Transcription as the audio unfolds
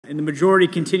and the majority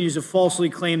continues to falsely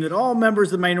claim that all members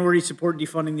of the minority support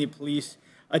defunding the police,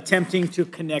 attempting to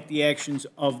connect the actions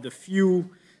of the few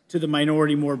to the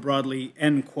minority more broadly,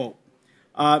 end quote.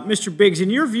 Mr. Biggs, in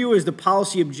your view, is the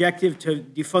policy objective to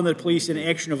defund the police an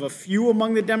action of a few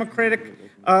among the Democratic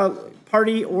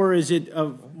Party, or is it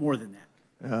more than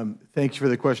that? Thanks for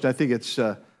the question. I think it's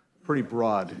pretty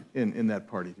broad in that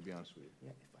party, to be honest with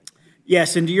you.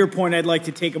 Yes, and to your point, I'd like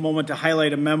to take a moment to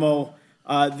highlight a memo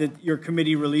that your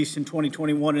committee released in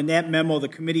 2021. In that memo, the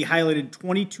committee highlighted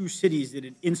 22 cities that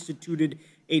had instituted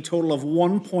a total of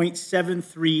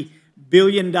 $1.73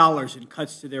 billion in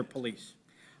cuts to their police.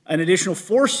 An additional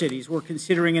 4 cities were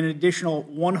considering an additional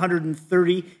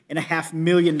 $130.5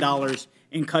 million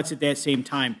in cuts at that same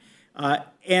time.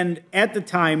 And at the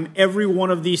time, every one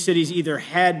of these cities either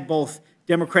had both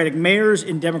Democratic mayors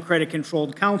and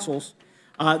Democratic-controlled councils.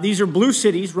 These are blue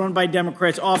cities run by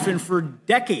Democrats often for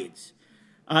decades.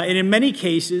 And in many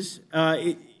cases,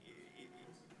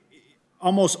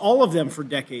 almost all of them for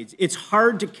decades, it's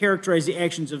hard to characterize the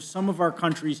actions of some of our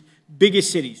country's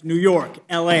biggest cities, New York,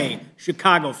 LA,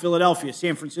 Chicago, Philadelphia,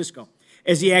 San Francisco,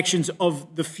 as the actions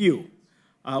of the few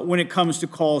when it comes to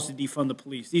calls to defund the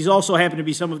police. These also happen to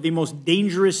be some of the most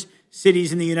dangerous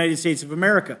cities in the United States of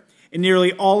America, and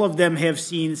nearly all of them have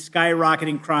seen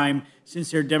skyrocketing crime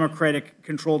since their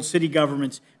Democratic-controlled city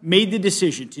governments made the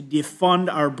decision to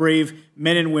defund our brave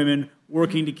men and women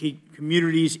working to keep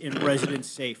communities and residents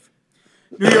safe.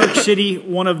 New York City,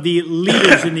 one of the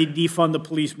leaders in the defund the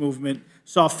police movement,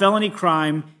 saw felony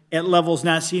crime at levels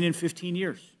not seen in 15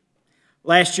 years.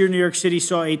 Last year, New York City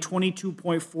saw a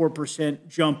 22.4%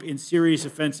 jump in serious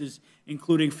offenses,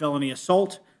 including felony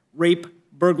assault, rape,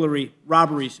 burglary,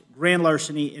 robberies, grand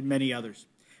larceny, and many others.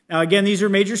 Now, again, these are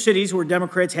major cities where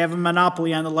Democrats have a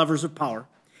monopoly on the levers of power,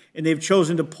 and they've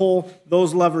chosen to pull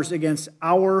those levers against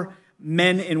our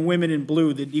men and women in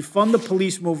blue. The defund the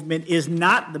police movement is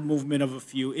not the movement of a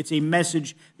few. It's a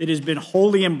message that has been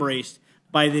wholly embraced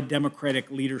by the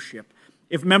Democratic leadership.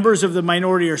 If members of the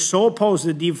minority are so opposed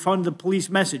to the defund the police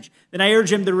message, then I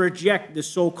urge them to reject the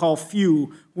so-called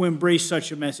few who embrace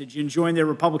such a message and join their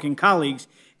Republican colleagues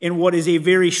in what is a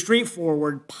very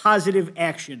straightforward, positive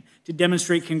action to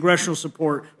demonstrate congressional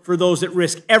support for those that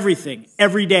risk everything,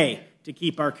 every day, to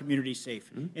keep our communities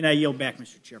safe. And I yield back,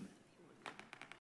 Mr. Chairman.